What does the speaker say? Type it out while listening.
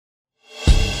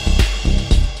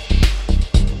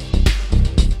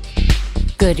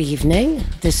Good evening.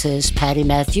 This is Patty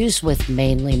Matthews with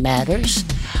Mainly Matters.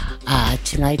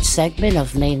 Tonight's segment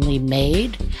of Mainly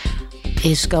Made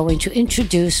is going to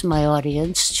introduce my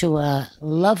audience to a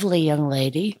lovely young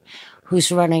lady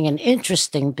who's running an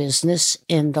interesting business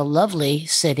in the lovely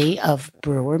city of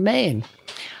Brewer, Maine.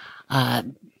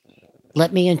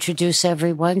 Let me introduce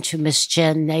everyone to Miss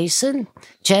Jen Nason.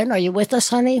 Jen, are you with us,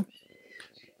 honey?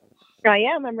 I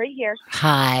am. I'm right here.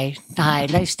 Hi.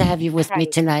 Nice to have you with me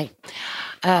tonight.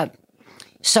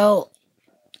 So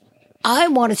I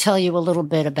want to tell you a little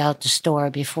bit about the store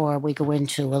before we go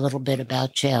into a little bit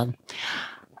about Jen.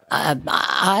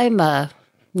 I'm a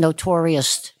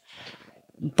notorious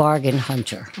bargain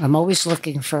hunter. I'm always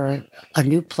looking for a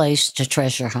new place to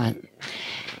treasure hunt.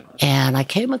 And I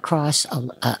came across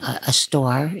a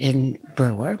store in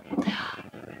Brewer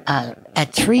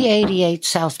at 388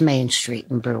 South Main Street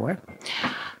in Brewer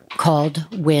called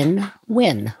Win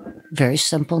Win. Very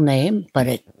simple name, but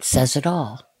it says it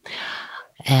all.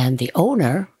 And the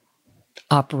owner,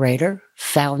 operator,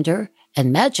 founder,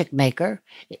 and magic maker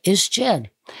is Jen.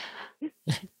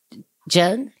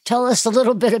 Jen, tell us a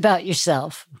little bit about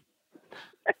yourself.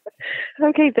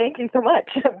 Okay, thank you so much.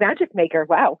 Magic maker,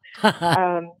 wow.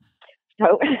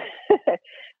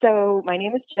 So my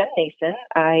name is Jen Nason.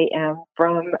 I am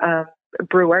from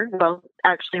Brewer. Well,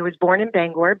 actually, I was born in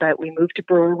Bangor, but we moved to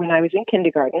Brewer when I was in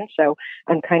kindergarten. So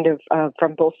I'm kind of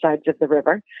from both sides of the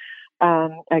river.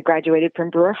 I graduated from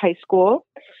Brewer High School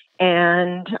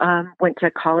and went to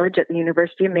college at the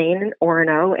University of Maine in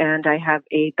Orono, and I have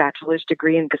a bachelor's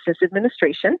degree in business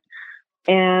administration.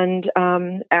 And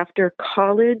after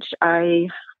college,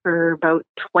 for about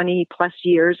 20 plus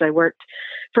years, I worked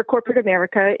for corporate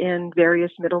America in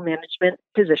various middle management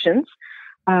positions.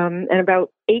 And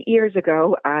about 8 years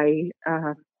ago, I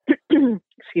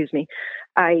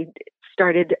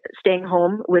started staying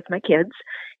home with my kids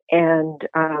and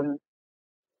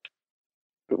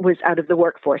was out of the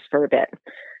workforce for a bit.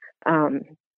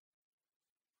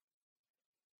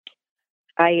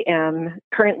 I am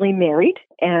currently married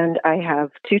and I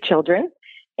have 2 children,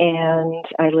 and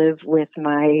I live with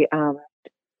my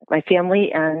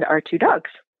family and our 2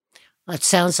 dogs. It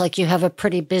sounds like you have a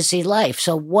pretty busy life.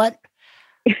 So what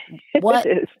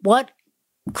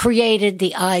created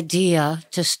the idea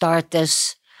to start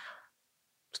this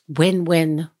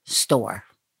win-win store?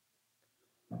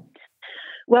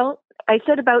 Well, I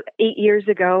said about 8 years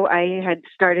ago, I had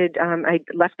started, I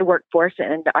left the workforce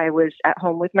and I was at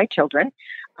home with my children.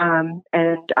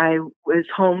 And I was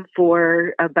home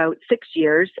for about 6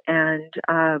 years, and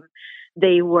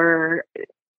they were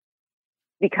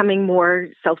becoming more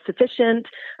self-sufficient.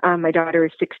 My daughter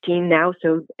is 16 now,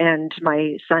 and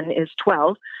my son is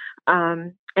 12.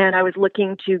 And I was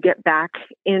looking to get back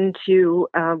into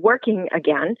working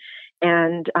again.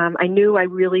 And I knew I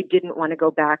really didn't want to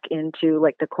go back into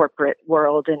like the corporate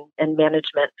world and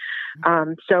management.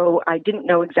 So I didn't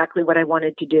know exactly what I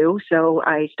wanted to do. So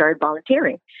I started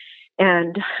volunteering.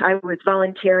 And I was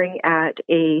volunteering at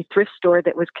a thrift store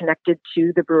that was connected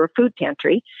to the Brewer Food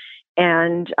Pantry.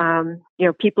 And,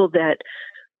 people that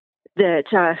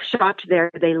shopped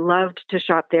there, they loved to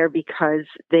shop there because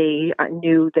they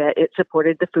knew that it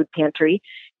supported the food pantry,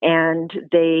 and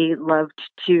they loved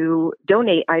to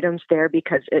donate items there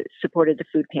because it supported the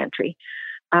food pantry.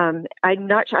 I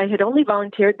had only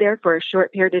volunteered there for a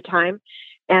short period of time,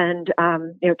 and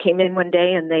came in one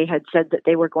day and they had said that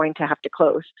they were going to have to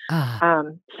close.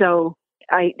 So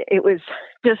it was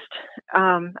just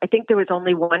I think there was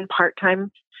only one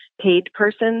part-time paid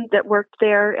person that worked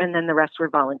there, and then the rest were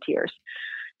volunteers.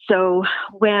 So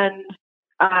when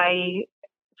I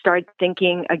started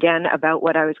thinking again about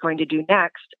what I was going to do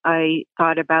next, I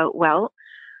thought about,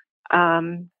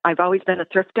 I've always been a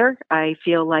thrifter. I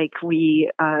feel like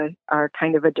we are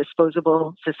kind of a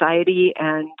disposable society,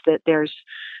 and that there's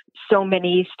so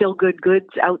many still good goods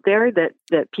out there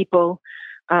that people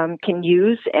can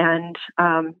use. And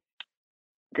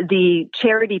the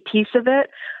charity piece of it,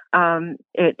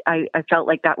 I felt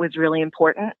like that was really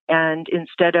important. And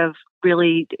instead of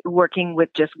really working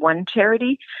with just one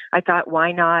charity, I thought,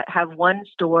 why not have one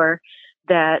store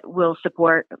that will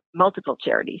support multiple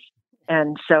charities?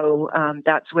 And so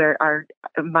that's where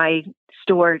my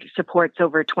store supports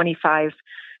over 25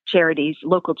 charities,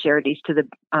 local charities to the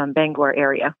Bangor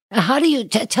area. How do you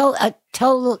tell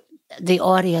the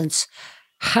audience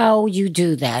how you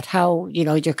do that? How,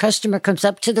 your customer comes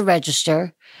up to the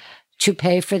register to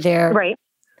pay for their right,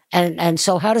 and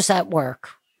so how does that work?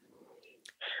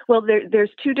 Well, there's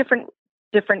 2 different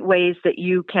ways that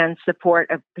you can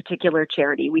support a particular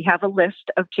charity. We have a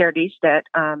list of charities that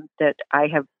I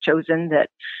have chosen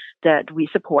that we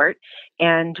support,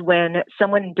 and when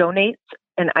someone donates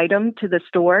an item to the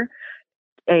store,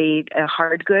 a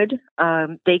hard good,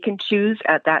 they can choose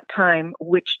at that time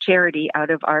which charity out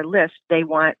of our list they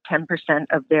want 10%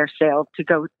 of their sale to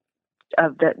go,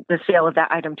 of the sale of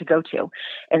that item to go to.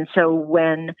 And so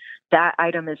when that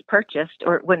item is purchased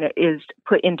or when it is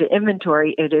put into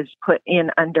inventory, it is put in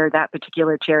under that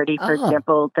particular charity, for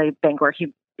example, the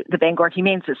Bangor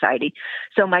Humane Society.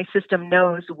 So my system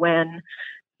knows when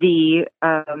the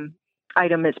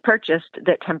item is purchased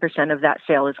that 10% of that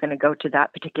sale is going to go to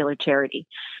that particular charity.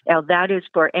 Now, that is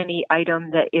for any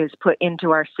item that is put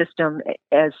into our system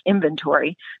as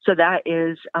inventory. So that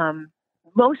is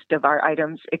most of our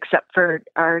items, except for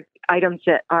our items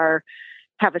that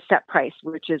have a set price,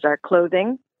 which is our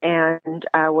clothing and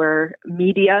our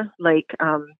media, like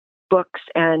books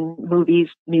and movies,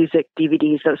 music,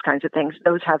 DVDs, those kinds of things.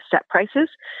 Those have set prices.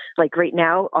 Like right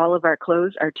now, all of our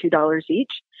clothes are $2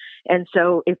 each. And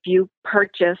so if you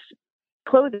purchase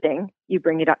clothing, you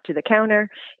bring it up to the counter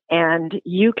and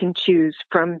you can choose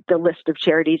from the list of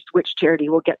charities which charity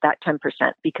will get that 10%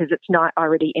 because it's not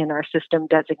already in our system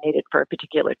designated for a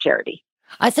particular charity.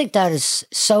 I think that is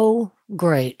so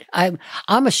great. I'm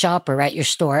a shopper at your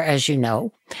store, as you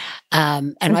know,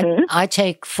 and I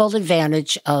take full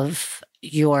advantage of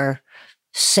your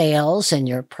sales and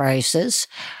your prices.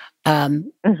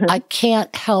 I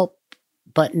can't help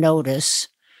but notice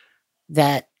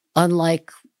that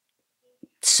unlike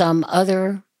some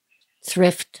other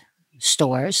thrift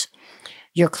stores,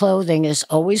 your clothing is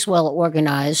always well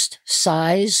organized,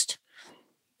 sized.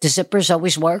 The zippers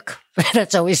always work.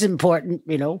 That's always important,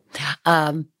 you know.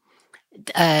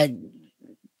 The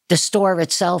store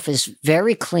itself is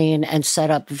very clean and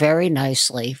set up very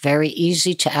nicely, very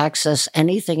easy to access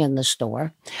anything in the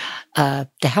store. The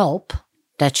help,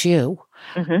 that's you,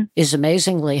 is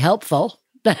amazingly helpful.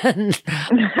 Thank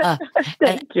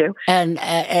you. And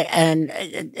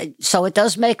so it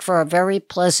does make for a very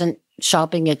pleasant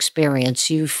shopping experience.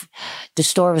 The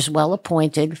store is well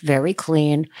appointed, very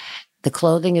clean. The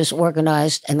clothing is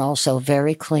organized and also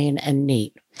very clean and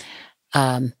neat.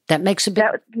 That makes a big...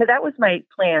 That was my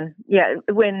plan. Yeah.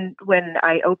 When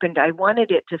I opened, I wanted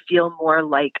it to feel more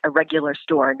like a regular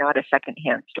store, not a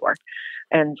secondhand store.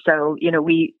 And so, you know,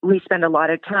 we spend a lot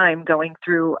of time going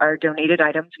through our donated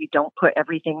items. We don't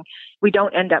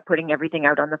end up putting everything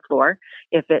out on the floor.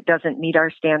 If it doesn't meet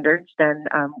our standards, then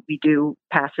we do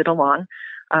pass it along.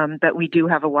 But we do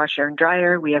have a washer and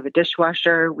dryer. We have a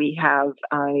dishwasher. We have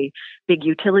a big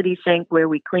utility sink where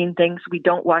we clean things. We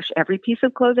don't wash every piece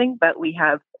of clothing, but we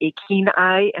have a keen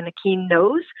eye and a keen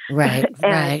nose. Right,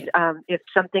 and if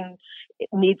something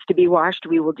needs to be washed,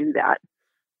 we will do that.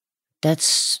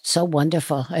 That's so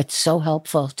wonderful. It's so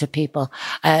helpful to people.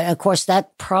 Of course,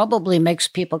 that probably makes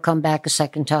people come back a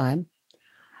second time.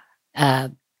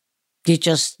 You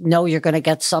just know you're going to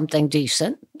get something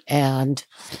decent and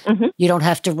you don't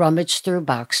have to rummage through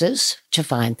boxes to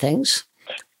find things.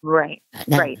 Right.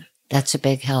 Right. That's a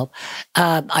big help.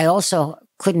 I also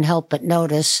couldn't help but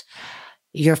notice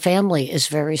your family is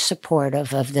very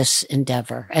supportive of this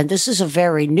endeavor. And this is a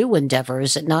very new endeavor,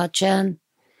 is it not, Jen?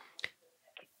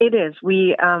 It is.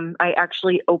 I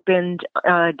actually opened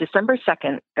December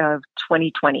 2nd of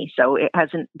 2020. So it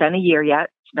hasn't been a year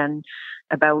yet. It's been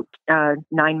about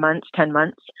 9 months, 10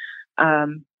 months.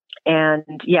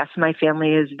 And yes, my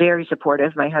family is very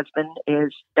supportive. My husband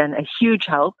has been a huge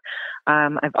help.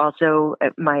 I've also,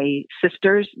 my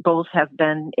sisters both have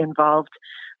been involved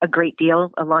a great deal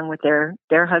along with their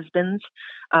husbands.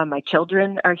 My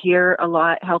children are here a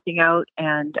lot helping out.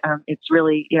 And it's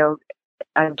really, you know,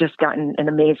 I've just gotten an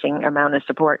amazing amount of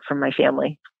support from my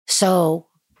family. So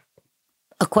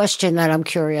a question that I'm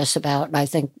curious about, and I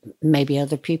think maybe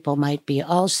other people might be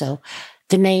also,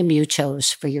 the name you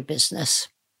chose for your business.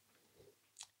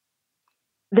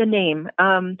 The name.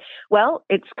 Well,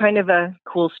 it's kind of a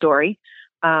cool story.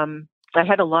 I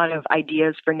had a lot of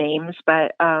ideas for names,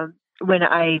 but when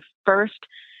I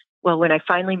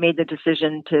finally made the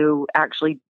decision to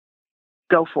actually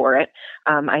go for it,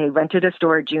 I rented a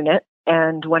storage unit.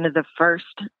 And one of the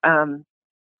first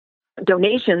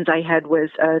donations I had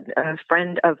was a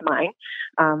friend of mine,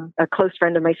 a close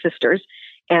friend of my sister's.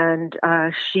 And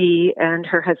she and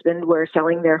her husband were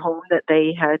selling their home that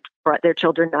they had brought their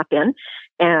children up in.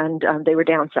 And they were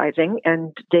downsizing.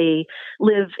 And they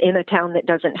live in a town that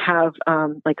doesn't have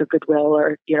like a Goodwill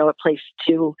or, you know, a place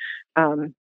to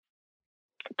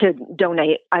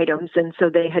donate items. And so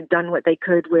they had done what they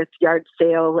could with yard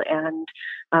sale and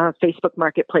Facebook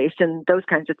Marketplace and those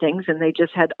kinds of things. And they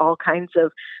just had all kinds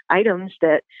of items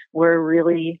that were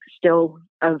really still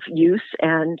of use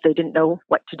and they didn't know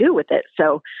what to do with it.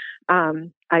 So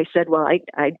I said, well,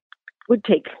 I would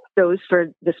take those for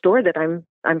the store that I'm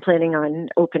planning on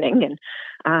opening. And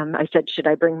I said, should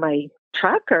I bring my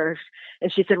truck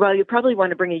and she said, well, you probably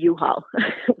want to bring a U-Haul,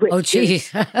 which Oh, geez.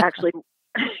 actually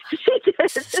she did.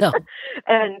 So,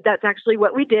 And that's actually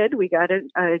what we did. We got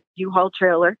a U-Haul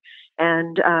trailer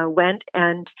and went.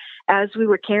 And as we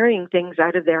were carrying things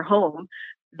out of their home,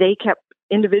 they kept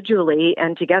individually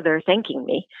and together thanking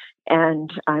me.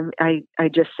 And I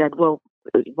just said, well,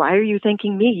 why are you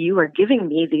thanking me? You are giving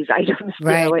me these items.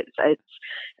 right. It's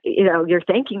you're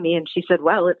thanking me. And she said,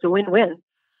 well, it's a win-win.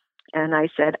 And I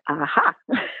said, aha,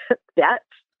 that's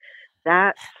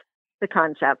the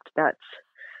concept. That's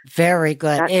Very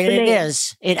good. That's And the it name.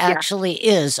 is. It Yeah. actually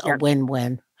is a Yeah.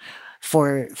 win-win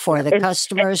for the And-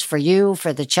 customers, for you,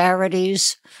 for the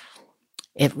charities.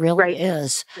 It really Right.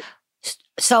 is.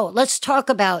 So let's talk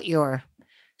about your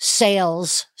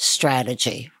sales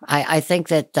strategy. I think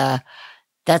that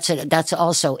that's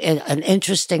also an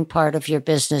interesting part of your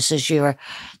business is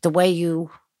the way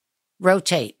you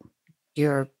rotate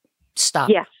your stock.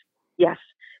 Yes.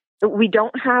 We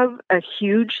don't have a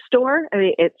huge store. I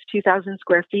mean, it's 2,000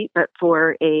 square feet, but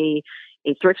for a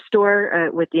thrift store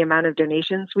with the amount of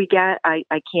donations we get, I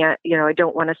can't, I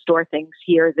don't want to store things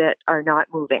here that are not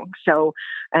moving. So,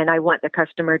 and I want the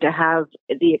customer to have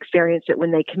the experience that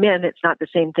when they come in, it's not the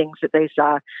same things that they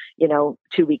saw, 2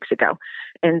 weeks ago.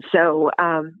 And so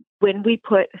when we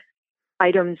put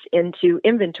items into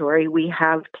inventory, we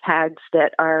have tags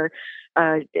that are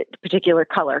a particular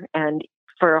color. And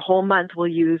for a whole month, we'll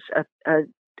use a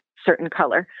certain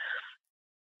color.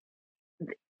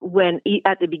 When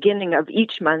at the beginning of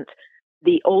each month,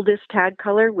 the oldest tag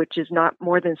color, which is not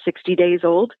more than 60 days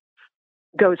old,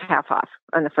 goes half off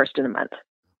on the first of the month.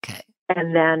 Okay.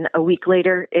 And then a week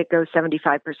later, it goes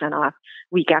 75% off.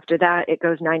 Week after that, it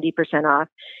goes 90% off.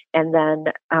 And then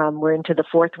we're into the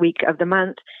fourth week of the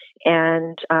month,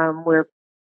 and we're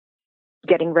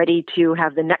getting ready to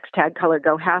have the next tag color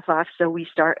go half off. So we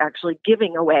start actually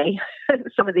giving away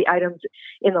some of the items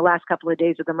in the last couple of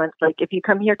days of the month. Like if you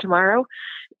come here tomorrow,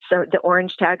 so the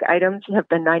orange tag items have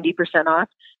been 90% off.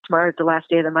 Tomorrow is the last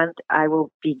day of the month. I will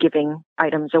be giving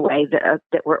items away that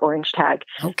were orange tag.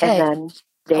 Okay. And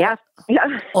then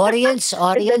Audience,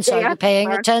 are you paying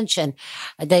tomorrow. attention?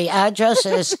 The address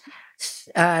is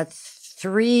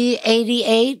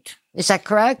 388. Is that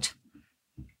correct?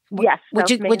 Yes.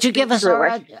 Would you give us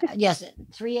Brewer. yes,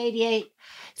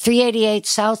 388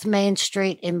 South Main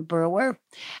Street in Brewer.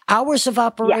 Hours of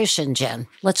operation, Jen.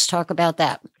 Let's talk about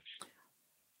that.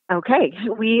 Okay.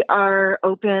 We are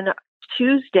open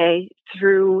Tuesday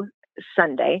through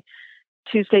Sunday.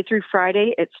 Tuesday through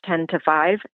Friday, it's 10 to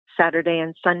 5. Saturday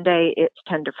and Sunday, it's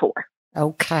 10 to 4.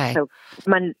 Okay. So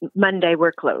Monday,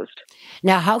 we're closed.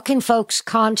 Now, how can folks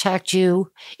contact you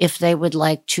if they would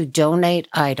like to donate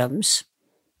items?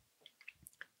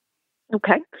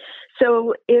 Okay.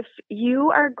 So if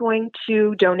you are going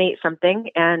to donate something,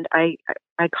 and I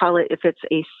call it, if it's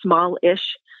a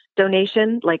small-ish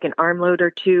donation, like an armload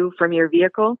or two from your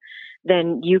vehicle,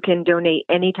 then you can donate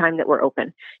anytime that we're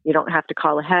open. You don't have to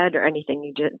call ahead or anything.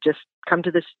 You just come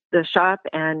to the shop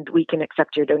and we can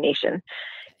accept your donation.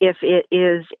 If it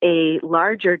is a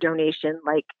larger donation,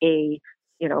 like a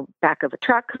back of a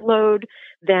truck load,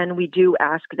 then we do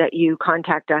ask that you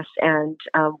contact us and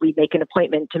we make an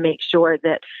appointment to make sure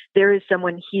that there is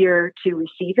someone here to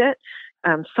receive it.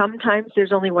 Sometimes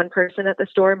there's only one person at the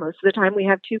store. Most of the time we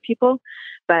have two people.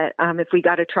 But if we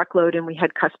got a truckload and we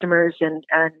had customers and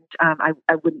I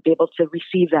wouldn't be able to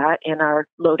receive that in our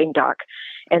loading dock.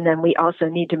 And then we also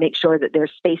need to make sure that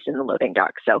there's space in the loading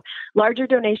dock. So larger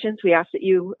donations, we ask that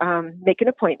you make an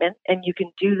appointment, and you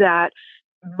can do that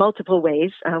multiple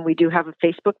ways. We do have a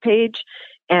Facebook page,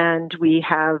 and we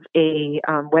have a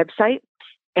website.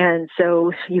 And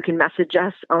so you can message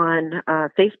us on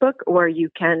Facebook, or you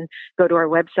can go to our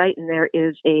website, and there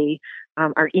is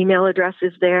our email address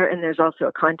is there, and there's also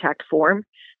a contact form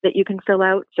that you can fill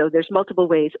out. So there's multiple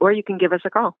ways, or you can give us a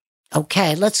call.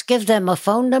 Okay, let's give them a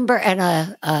phone number and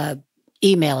a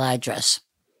email address.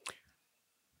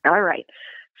 All right.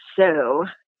 So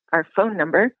our phone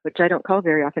number, which I don't call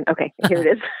very often. Okay, here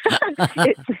it is.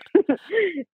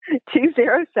 It's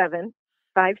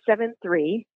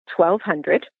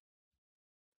 207-573-1200.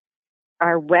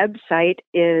 Our website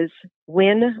is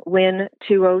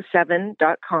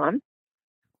winwin207.com.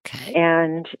 Okay.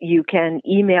 And you can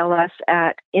email us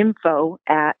at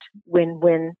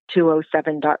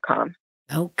info@winwin207.com.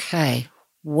 Okay.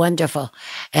 Wonderful.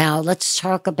 Now let's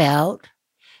talk about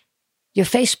your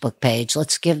Facebook page.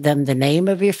 Let's give them the name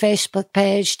of your Facebook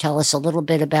page. Tell us a little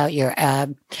bit about your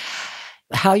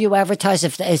how you advertise?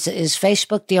 If is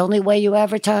Facebook the only way you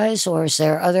advertise, or is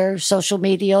there other social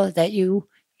media that you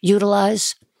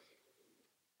utilize?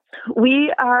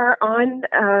 We are on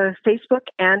Facebook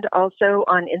and also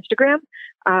on Instagram.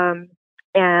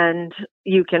 And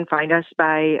you can find us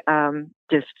by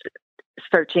just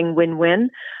searching Win-Win.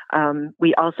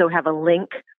 We also have a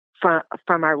link from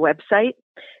our website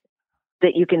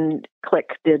that you can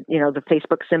click the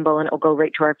Facebook symbol and it'll go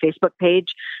right to our Facebook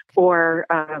page, or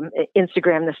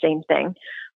Instagram, the same thing.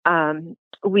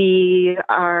 We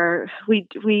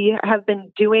have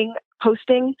been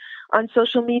posting on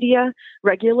social media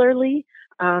regularly.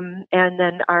 And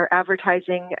then our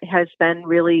advertising has been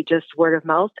really just word of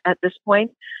mouth at this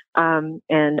point.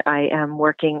 And I am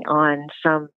working on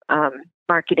some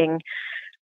marketing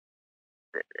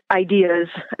ideas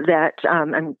that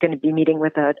I'm going to be meeting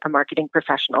with a marketing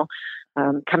professional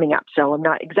coming up. So I'm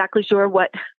not exactly sure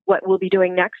what we'll be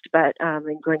doing next, but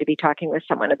I'm going to be talking with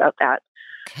someone about that.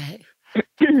 Okay.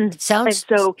 It sounds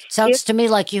to me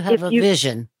like you have a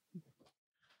vision.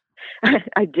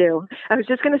 I do. I was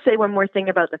just going to say one more thing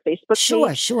about the Facebook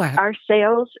page. Sure. Our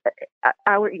sales,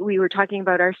 we were talking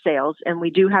about our sales, and we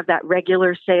do have that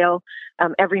regular sale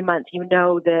every month. You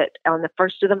know that on the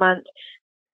first of the month,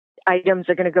 items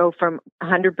are going to go from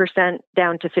 100%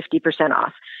 down to 50%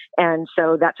 off. And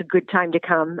so that's a good time to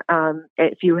come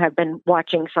if you have been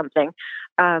watching something.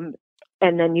 And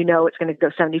then it's going to go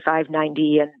 75,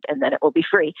 90, and then it will be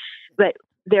free. But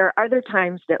there are other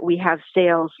times that we have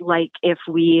sales, like if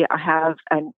we have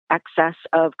an excess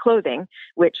of clothing,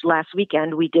 which last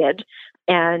weekend we did,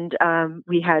 and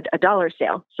we had a dollar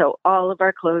sale. So all of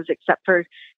our clothes, except for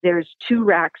there's 2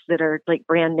 racks that are like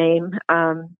brand name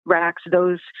racks,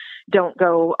 those don't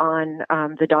go on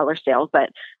the dollar sale, but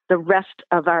the rest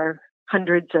of our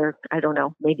hundreds, or I don't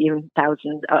know, maybe even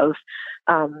thousands of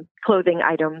clothing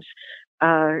items,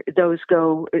 those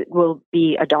will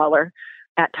be $1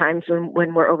 at times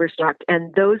when we're overstocked.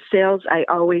 And those sales I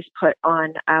always put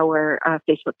on our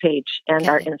Facebook page and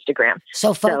our Instagram.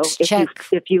 So folks, check.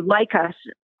 If you like us,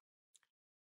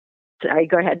 sorry,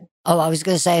 go ahead. Oh, I was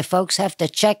going to say, folks have to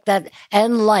check that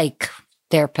and like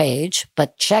their page,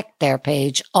 but check their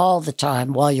page all the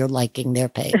time while you're liking their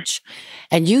page.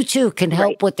 And you too can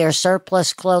help with their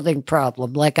surplus clothing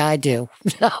problem, like I do.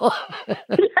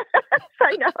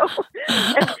 I know.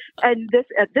 And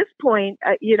at this point,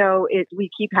 we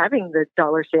keep having the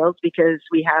dollar sales because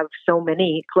we have so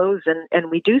many clothes, and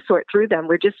we do sort through them.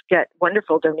 We just get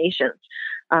wonderful donations.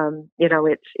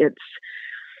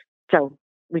 So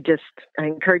I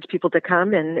encourage people to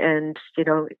come and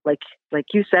like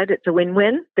you said, it's a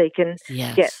win-win. They can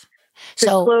get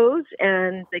clothes,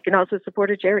 and they can also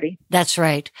support a charity. That's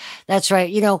right. That's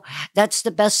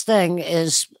the best thing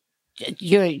is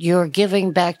you're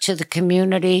giving back to the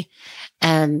community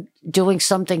and doing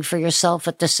something for yourself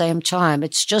at the same time.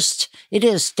 It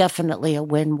is definitely a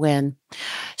win-win.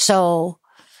 So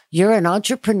you're an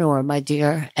entrepreneur, my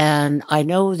dear, and I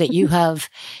know that you have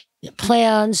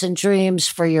plans and dreams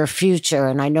for your future,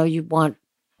 and I know you want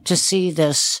to see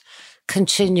this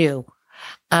continue.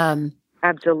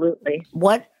 Absolutely.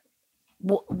 What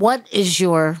is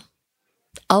your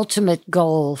ultimate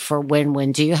goal for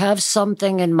Win-Win? Do you have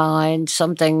something in mind?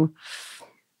 Something,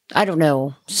 I don't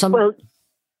know. Well,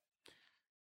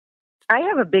 I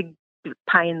have a big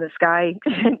pie in the sky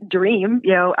dream.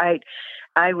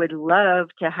 I would love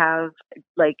to have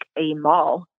like a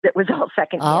mall that was all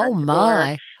secondhand. Oh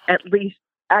my! At least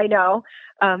I know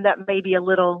that may be a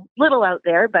little out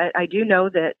there, but I do know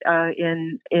that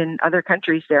in other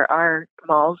countries there are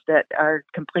malls that are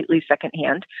completely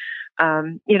secondhand.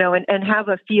 And have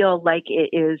a feel like it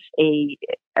is a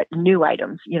new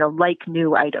items. Like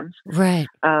new items. Right.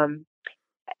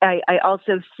 I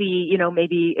also see,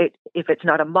 maybe if it's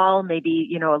not a mall,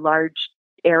 maybe a large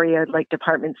area like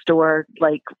department store,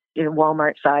 like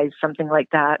Walmart size, something like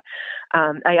that.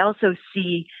 I also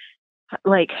see,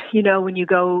 like, when you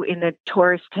go in a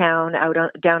tourist town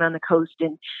down on the coast,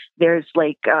 and there's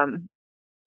like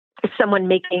someone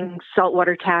making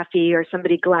saltwater taffy or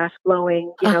somebody glass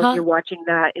blowing, you're watching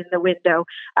that in the window.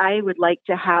 I would like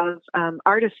to have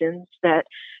artisans that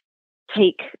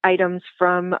take items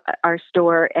from our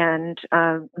store and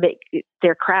make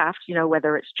their craft,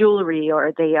 whether it's jewelry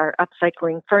or they are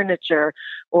upcycling furniture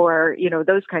or,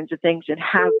 those kinds of things, and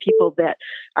have people that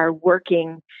are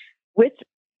working with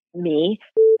me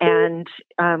and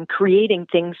creating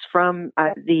things from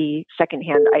the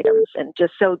secondhand items. And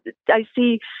just so I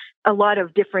see a lot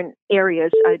of different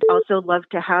areas. I'd also love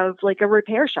to have like a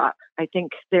repair shop. I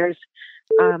think there's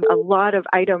a lot of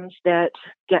items that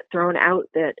get thrown out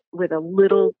that with a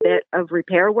little bit of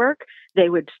repair work, they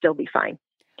would still be fine.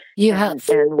 You have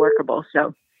and workable.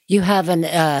 So you have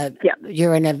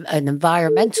you're an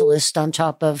environmentalist on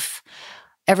top of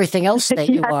everything else that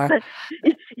you are.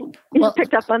 You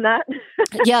picked up on that.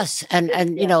 Yes,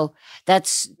 and you know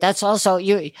that's also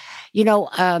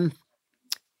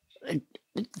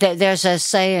there's a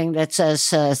saying that says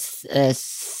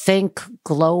think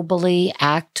globally,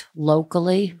 act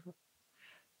locally.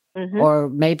 Mm-hmm. Or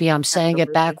maybe I'm saying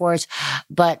it backwards,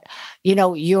 but you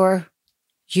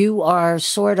are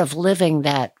sort of living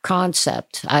that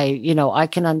concept. I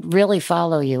can really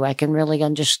follow you. I can really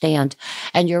understand.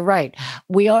 And you're right.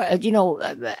 We are,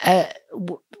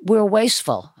 we're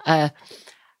wasteful. And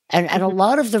a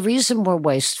lot of the reason we're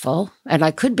wasteful, and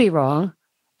I could be wrong,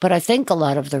 but I think a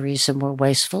lot of the reason we're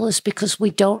wasteful is because we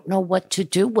don't know what to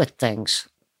do with things.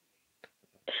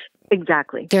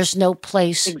 Exactly. There's no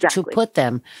place to put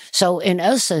them. So in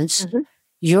essence,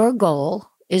 your goal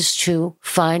is to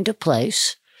find a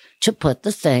place to put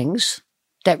the things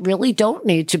that really don't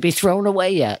need to be thrown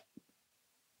away yet.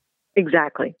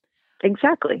 Exactly.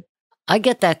 I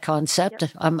get that concept.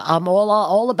 Yep. I'm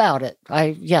all about it.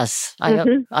 I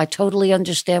totally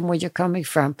understand where you're coming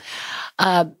from.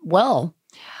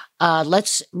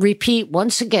 Let's repeat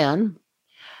once again.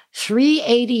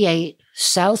 388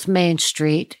 South Main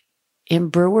Street in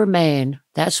Brewer, Maine.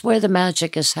 That's where the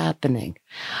magic is happening.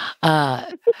 Yeah.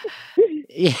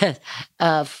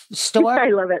 Store. I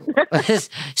love it.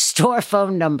 Store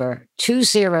phone number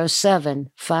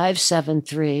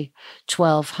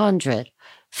 207-573-1200.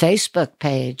 Facebook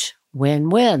page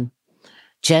Win-Win.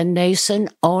 Jen Nason,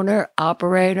 owner,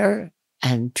 operator,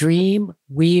 and dream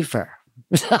weaver.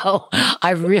 So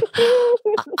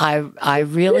I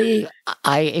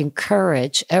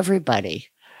encourage everybody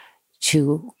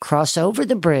to cross over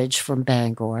the bridge from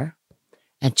Bangor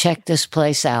and check this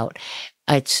place out.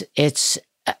 It's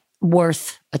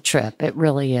worth a trip. It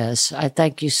really is. I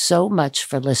thank you so much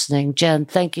for listening. Jen,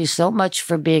 thank you so much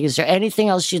for being. Is there anything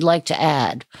else you'd like to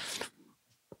add?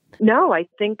 No, I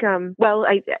think,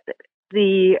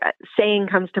 the saying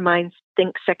comes to mind,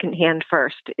 think secondhand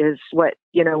first, is what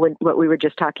we were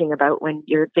just talking about. When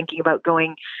you're thinking about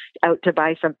going out to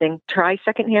buy something, try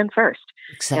secondhand first.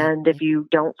 Exactly. And if you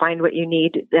don't find what you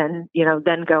need, then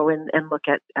go and look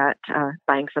at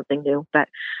buying something new. But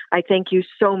I thank you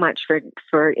so much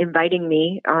for inviting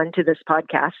me onto this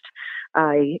podcast.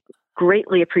 I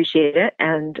greatly appreciate it.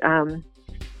 And,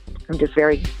 I'm just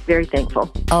very, very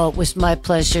thankful. Oh, it was my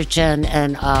pleasure, Jen,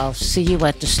 and I'll see you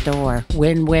at the store.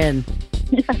 Win-win.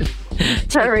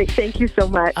 Yes. All right. Thank you so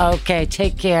much. Okay.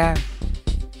 Take care.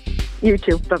 You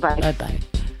too. Bye-bye. Bye-bye.